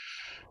weapon.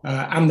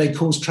 And they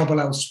cause trouble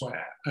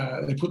elsewhere.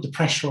 They put the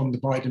pressure on the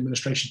Biden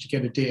administration to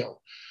get a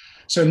deal.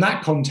 So in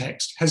that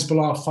context,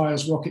 Hezbollah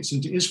fires rockets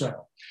into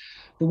Israel.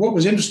 But what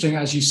was interesting,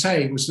 as you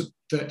say, was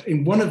that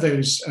in one of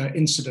those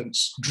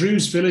incidents,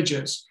 Druze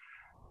villagers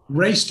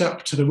raced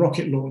up to the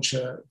rocket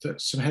launcher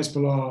that some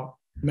Hezbollah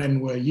men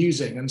were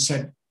using and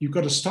said, you've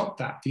got to stop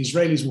that. The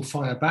Israelis will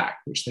fire back,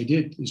 which they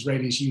did. The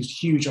Israelis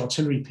used huge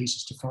artillery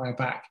pieces to fire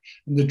back.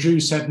 And the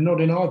Druze said,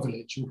 not in our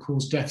village, you'll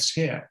cause deaths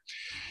here.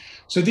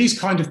 So these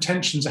kind of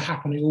tensions are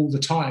happening all the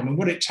time. And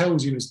what it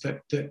tells you is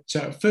that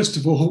first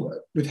of all,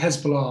 with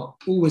Hezbollah,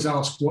 always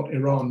ask what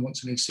Iran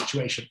wants in each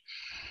situation.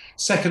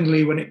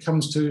 Secondly, when it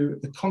comes to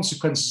the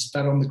consequences of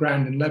that on the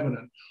ground in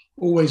Lebanon,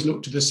 always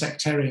look to the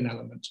sectarian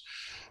element.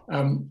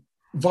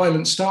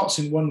 Violence starts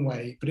in one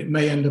way, but it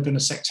may end up in a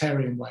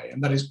sectarian way.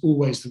 And that is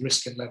always the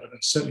risk in Lebanon.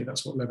 Certainly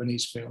that's what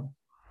Lebanese feel.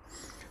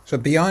 So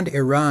beyond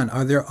Iran,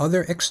 are there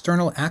other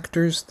external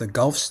actors, the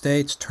Gulf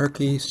states,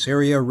 Turkey,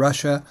 Syria,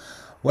 Russia?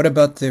 What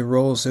about the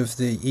roles of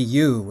the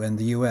EU and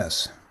the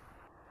US?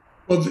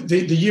 Well,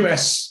 the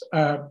US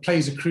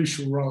plays a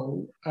crucial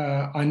role.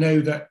 I know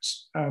that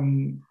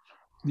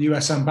the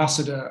US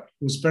ambassador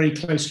was very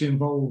closely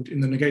involved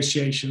in the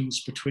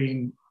negotiations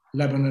between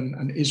Lebanon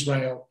and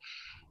Israel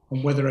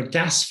on whether a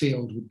gas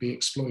field would be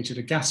exploited,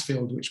 a gas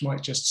field which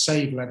might just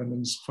save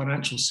Lebanon's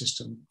financial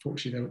system.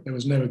 Fortunately, there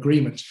was no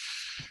agreement.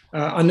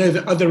 I know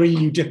that other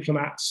EU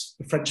diplomats,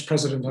 the French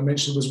president I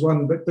mentioned was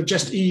one, but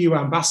just EU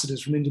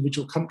ambassadors from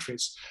individual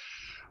countries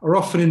are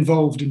often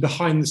involved in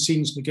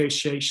behind-the-scenes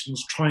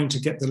negotiations, trying to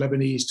get the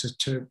Lebanese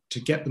to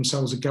get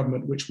themselves a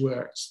government which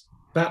works.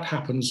 That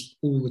happens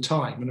all the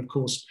time. And of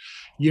course,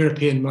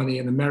 European money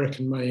and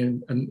American money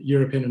and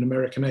European and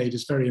American aid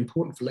is very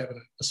important for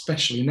Lebanon,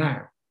 especially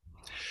now.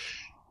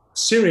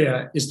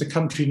 Syria is the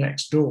country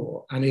next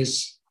door and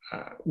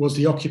was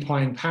the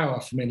occupying power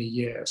for many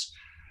years,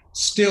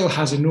 still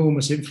has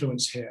enormous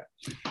influence here.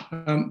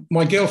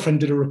 My girlfriend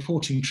did a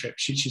reporting trip,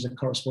 she's a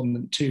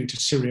correspondent too, to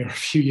Syria a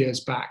few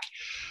years back.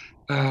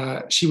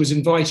 She was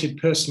invited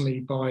personally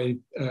by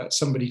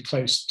somebody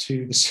close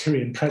to the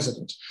Syrian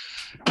president.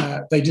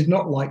 They did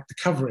not like the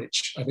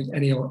coverage. I think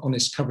any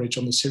honest coverage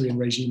on the Syrian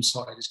regime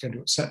side is going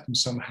to upset them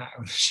somehow.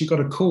 She got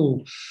a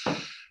call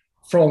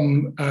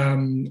from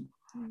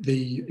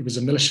it was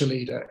a militia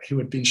leader who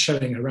had been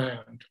showing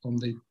around on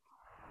the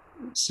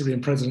Syrian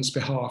president's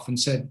behalf and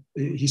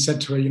he said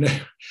to her, you know,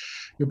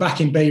 you're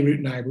back in Beirut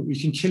now, but we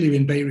can kill you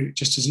in Beirut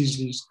just as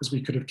easily as we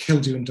could have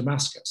killed you in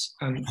Damascus.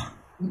 And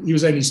he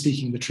was only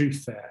speaking the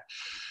truth there.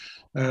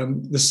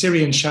 The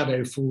Syrian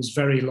shadow falls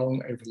very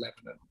long over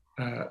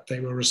Lebanon. They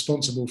were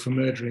responsible for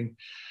murdering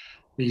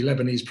the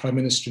Lebanese prime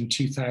minister in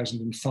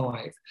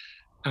 2005.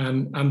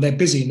 And they're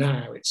busy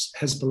now. It's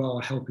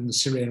Hezbollah helping the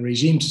Syrian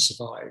regime to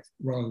survive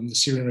rather than the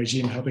Syrian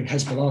regime helping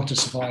Hezbollah to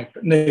survive.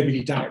 But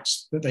nobody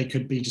doubts that they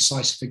could be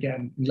decisive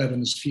again in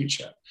Lebanon's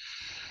future.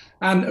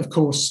 And of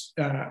course,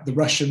 the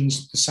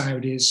Russians, the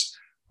Saudis,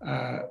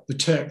 the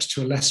Turks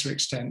to a lesser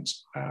extent,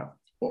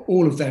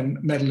 all of them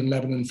meddle in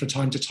Lebanon from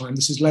time to time.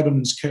 This is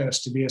Lebanon's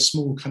curse, to be a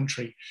small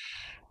country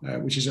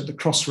which is at the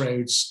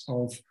crossroads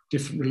of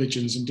different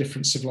religions and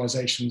different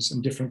civilizations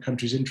and different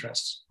countries'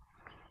 interests.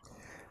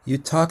 You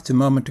talked a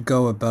moment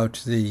ago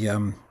about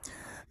the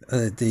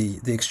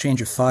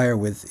exchange of fire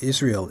with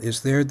Israel.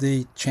 Is there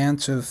the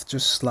chance of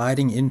just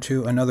sliding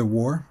into another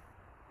war?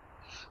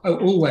 Oh,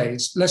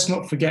 always. Let's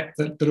not forget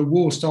that a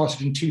war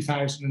started in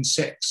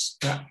 2006,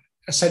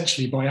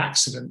 essentially by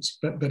accident,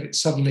 but it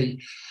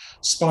suddenly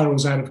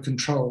spirals out of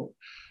control.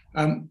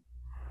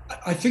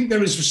 I think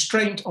there is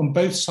restraint on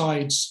both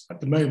sides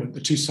at the moment,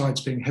 the two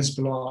sides being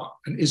Hezbollah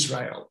and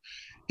Israel.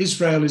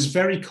 Israel is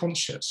very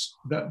conscious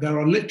that there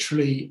are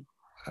literally,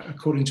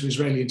 according to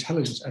Israeli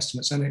intelligence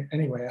estimates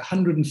anyway,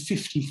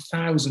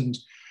 150,000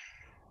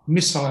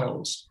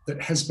 missiles that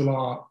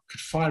Hezbollah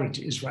could fire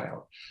into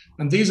Israel.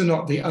 And these are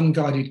not the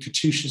unguided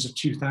Katyushas of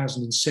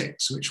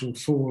 2006, which will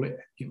fall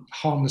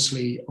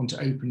harmlessly onto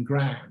open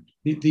ground.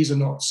 These are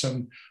not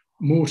some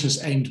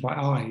mortars aimed by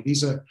eye.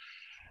 These are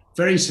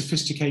very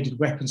sophisticated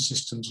weapon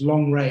systems,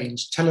 long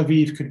range. Tel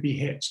Aviv could be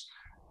hit.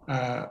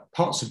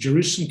 Parts of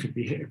Jerusalem could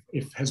be hit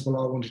if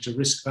Hezbollah wanted to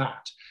risk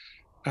that.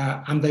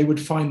 And they would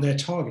find their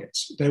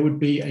targets. There would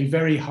be a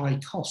very high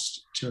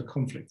cost to a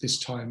conflict this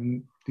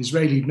time. The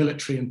Israeli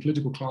military and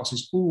political class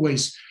is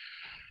always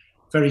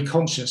very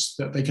conscious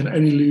that they can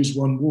only lose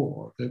one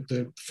war.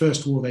 The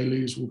first war they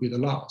lose will be the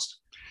last.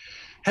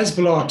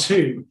 Hezbollah,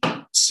 too,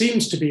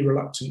 seems to be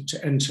reluctant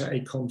to enter a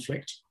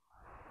conflict.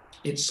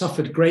 It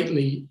suffered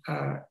greatly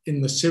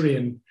in the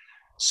Syrian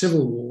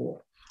Civil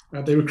War.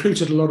 They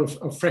recruited a lot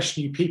of fresh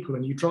new people,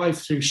 and you drive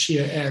through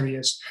Shia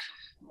areas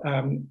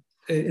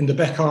in the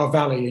Bekaa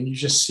Valley, and you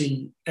just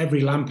see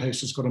every lamppost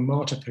has got a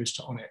martyr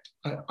poster on it.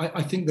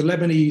 I think the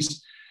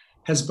Lebanese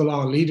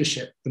Hezbollah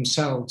leadership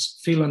themselves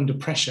feel under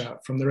pressure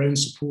from their own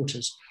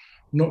supporters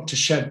not to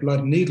shed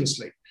blood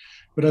needlessly.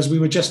 But as we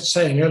were just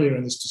saying earlier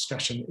in this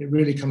discussion, it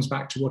really comes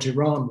back to what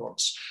Iran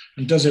wants.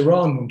 And does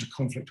Iran want a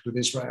conflict with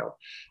Israel?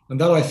 And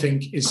that, I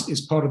think,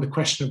 is part of the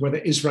question of whether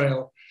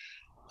Israel,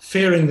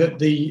 fearing that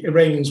the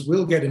Iranians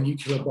will get a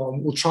nuclear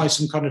bomb, will try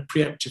some kind of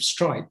preemptive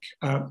strike.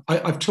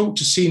 I've talked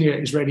to senior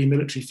Israeli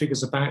military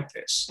figures about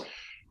this.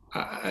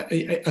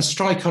 A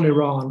strike on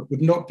Iran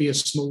would not be a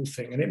small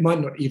thing, and it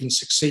might not even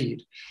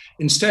succeed.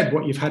 Instead,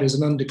 what you've had is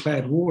an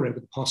undeclared war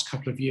over the past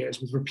couple of years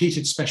with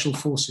repeated special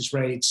forces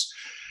raids,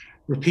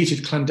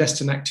 repeated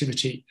clandestine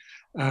activity.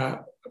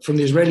 From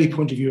the Israeli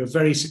point of view, a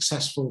very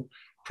successful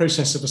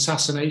process of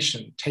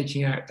assassination,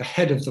 taking out the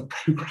head of the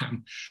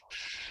program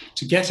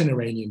to get an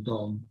Iranian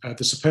bomb,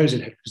 the supposed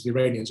head, because the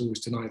Iranians always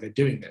deny they're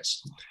doing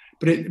this.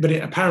 But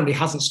it apparently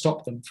hasn't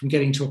stopped them from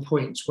getting to a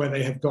point where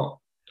they have got,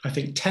 I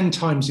think, 10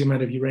 times the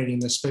amount of uranium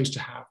they're supposed to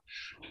have,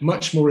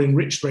 much more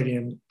enriched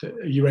uranium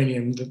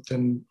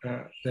than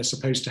they're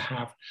supposed to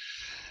have,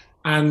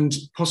 and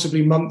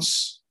possibly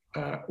months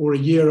or a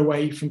year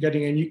away from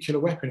getting a nuclear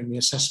weapon in the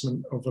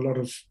assessment of a lot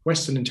of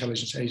Western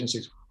intelligence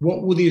agencies.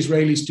 What will the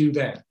Israelis do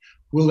then?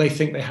 Will they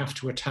think they have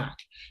to attack?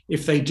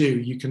 If they do,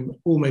 you can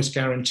almost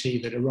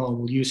guarantee that Iran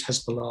will use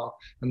Hezbollah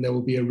and there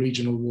will be a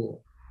regional war.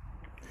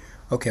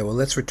 Okay, well,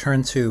 let's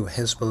return to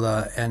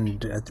Hezbollah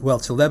and, to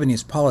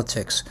Lebanese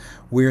politics,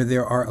 where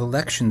there are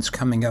elections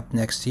coming up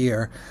next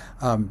year.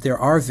 There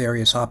are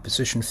various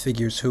opposition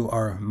figures who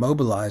are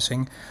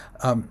mobilizing.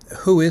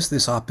 Who is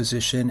this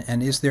opposition,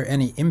 and is there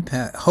any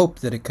hope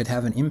that it could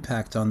have an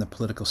impact on the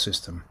political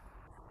system?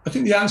 I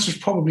think the answer is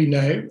probably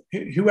no.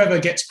 Whoever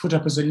gets put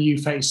up as a new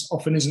face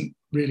often isn't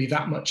really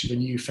that much of a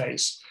new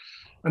face.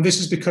 And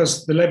this is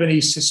because the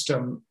Lebanese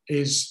system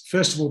is,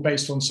 first of all,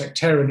 based on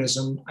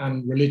sectarianism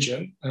and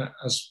religion,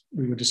 as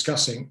we were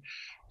discussing,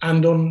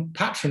 and on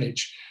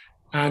patronage.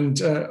 And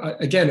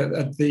again,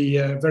 at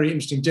the very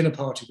interesting dinner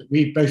party that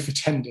we both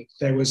attended,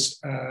 there was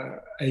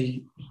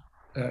a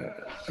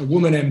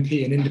woman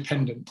MP, an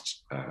independent,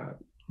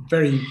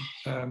 very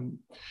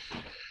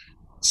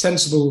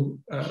sensible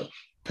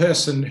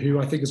person who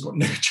I think has got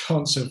no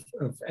chance of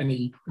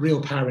any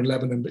real power in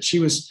Lebanon, but she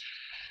was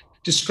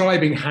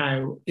describing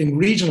how in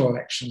regional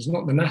elections,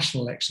 not the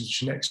national elections,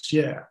 which are next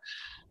year,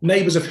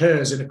 neighbours of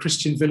hers in a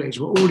Christian village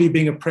were already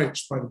being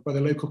approached by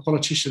the local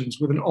politicians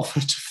with an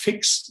offer to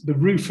fix the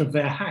roof of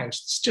their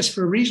house. It's just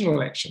for a regional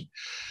election.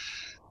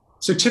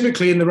 So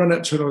typically in the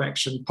run-up to an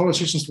election,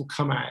 politicians will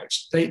come out.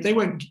 They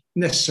won't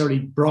necessarily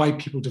bribe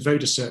people to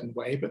vote a certain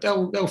way, but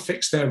they'll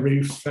fix their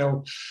roof.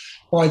 They'll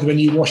buy them a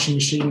new washing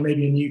machine,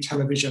 maybe a new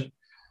television.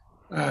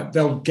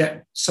 They'll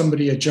get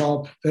somebody a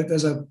job.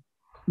 There's a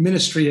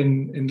ministry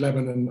in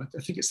Lebanon,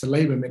 I think it's the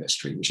Labour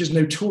ministry, which is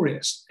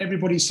notorious.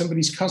 Everybody's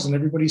somebody's cousin,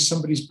 everybody's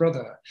somebody's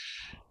brother.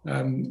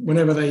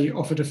 Whenever they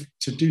offer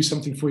to do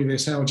something for you, they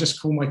say, "I'll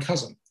just call my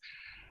cousin."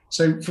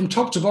 So from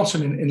top to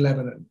bottom in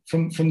Lebanon,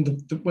 from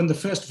when the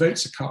first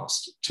votes are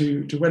cast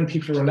to when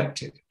people are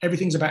elected,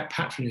 everything's about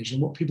patronage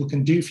and what people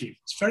can do for you.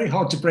 It's very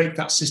hard to break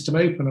that system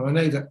open. And I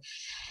know that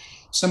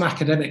some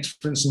academics,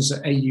 for instance,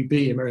 at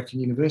AUB, American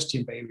University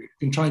in Beirut, have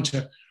been trying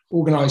to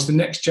organize the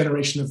next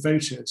generation of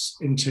voters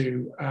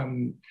into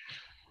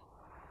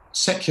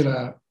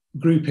secular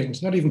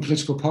groupings, not even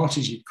political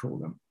parties you'd call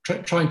them,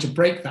 trying to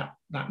break that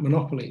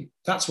monopoly.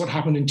 That's what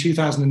happened in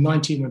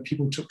 2019 when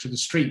people took to the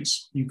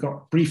streets. You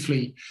got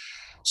briefly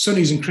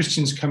Sunnis and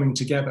Christians coming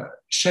together,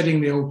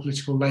 shedding the old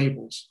political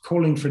labels,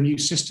 calling for a new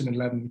system in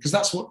Lebanon, because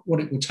that's what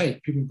it will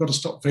take. People have got to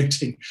stop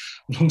voting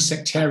along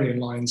sectarian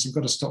lines. You've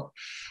got to stop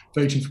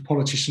voting for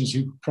politicians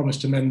who promise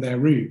to mend their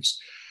roofs.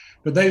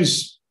 But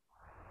those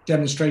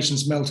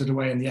demonstrations melted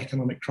away in the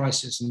economic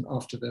crisis and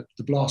after the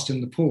blast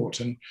in the port.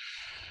 And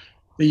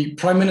the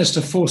prime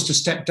minister forced to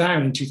step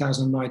down in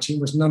 2019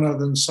 was none other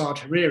than Saad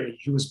Hariri,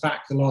 who was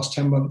back the last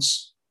 10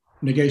 months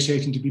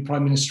negotiating to be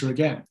prime minister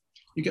again.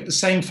 You get the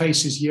same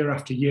faces year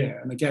after year.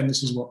 And again,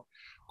 this is what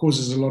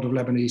causes a lot of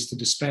Lebanese to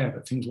despair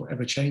that things will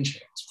ever change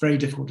here. It's very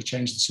difficult to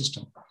change the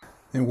system.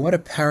 And what a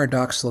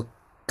paradoxical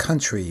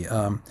country.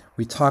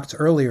 We talked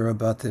earlier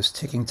about this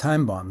ticking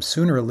time bomb.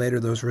 Sooner or later,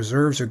 those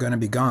reserves are going to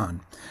be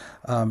gone.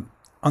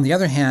 On the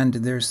other hand,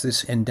 there's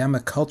this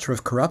endemic culture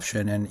of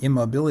corruption and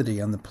immobility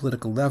on the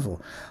political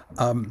level.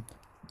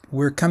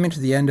 We're coming to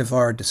the end of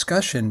our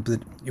discussion,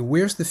 but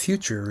where's the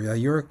future?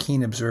 You're a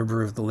keen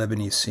observer of the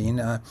Lebanese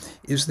scene.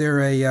 Is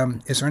there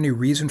any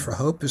reason for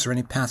hope? Is there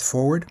any path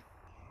forward?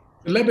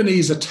 The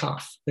Lebanese are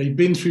tough. They've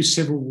been through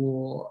civil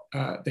war.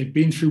 They've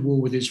been through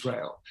war with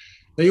Israel.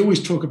 They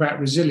always talk about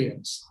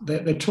resilience.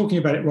 They're talking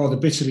about it rather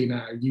bitterly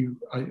now.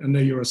 I know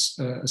you're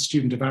a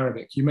student of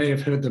Arabic. You may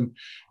have heard them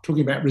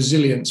talking about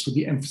resilience with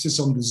the emphasis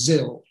on the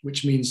zil,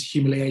 which means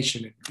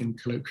humiliation in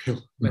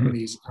colloquial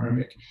Lebanese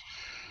Arabic.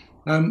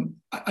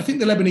 I think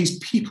the Lebanese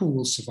people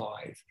will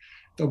survive.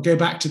 They'll go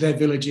back to their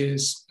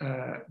villages.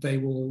 They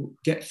will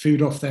get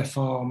food off their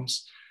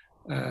farms.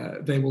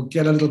 They will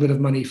get a little bit of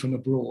money from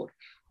abroad.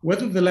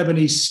 Whether the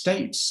Lebanese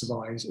state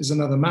survives is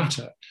another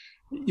matter.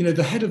 You know,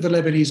 the head of the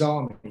Lebanese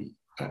army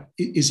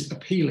is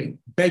appealing,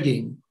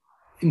 begging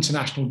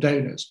international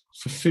donors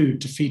for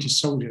food to feed his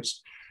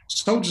soldiers.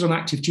 Soldiers on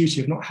active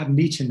duty have not had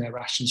meat in their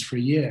rations for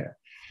a year.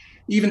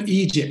 Even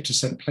Egypt has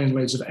sent plane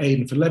loads of aid,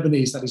 and for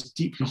Lebanese, that is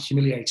deeply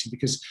humiliating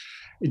because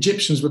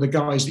Egyptians were the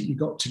guys that you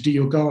got to do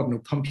your garden or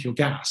pump your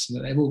gas,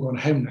 and they've all gone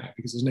home now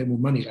because there's no more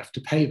money left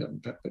to pay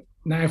them. But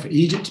now for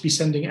Egypt to be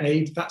sending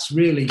aid, that's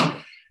really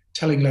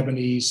telling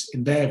Lebanese,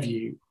 in their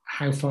view,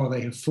 how far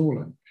they have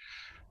fallen.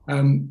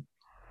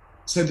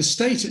 So the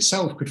state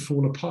itself could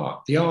fall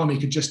apart. The army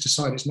could just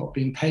decide it's not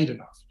being paid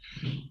enough.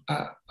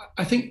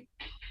 I think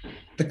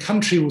the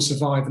country will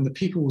survive and the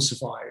people will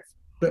survive,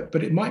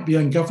 but it might be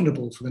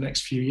ungovernable for the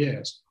next few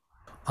years.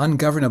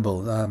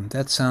 Ungovernable.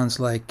 That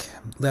sounds like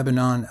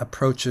Lebanon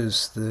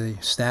approaches the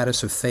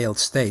status of failed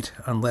state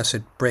unless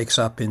it breaks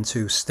up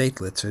into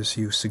statelets, as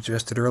you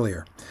suggested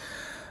earlier.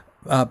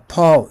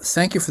 Paul,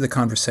 thank you for the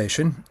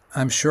conversation.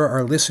 I'm sure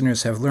our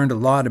listeners have learned a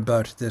lot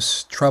about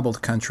this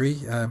troubled country.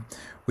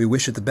 We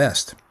wish it the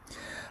best.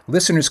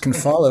 Listeners can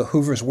follow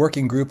Hoover's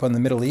working group on the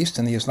Middle East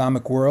and the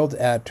Islamic world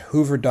at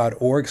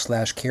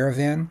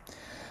hoover.org/caravan.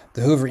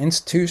 The Hoover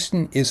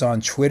Institution is on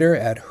Twitter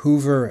at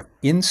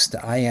HooverInst,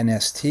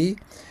 INST,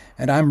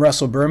 and I'm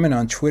Russell Berman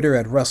on Twitter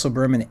at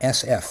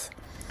RussellBermanSF.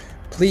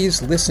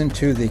 Please listen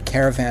to the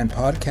Caravan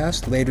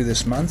podcast later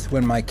this month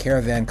when my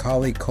Caravan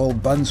colleague Cole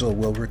Bunzel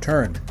will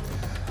return.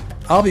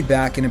 I'll be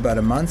back in about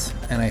a month,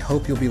 and I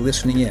hope you'll be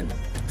listening in.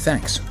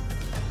 Thanks.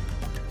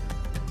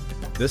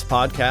 This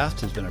podcast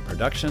has been a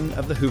production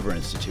of the Hoover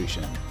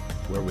Institution,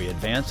 where we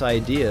advance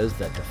ideas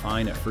that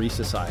define a free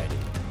society.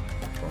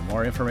 For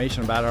more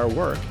information about our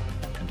work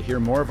and to hear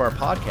more of our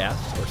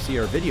podcasts or see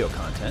our video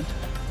content,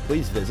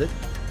 please visit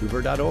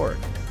hoover.org.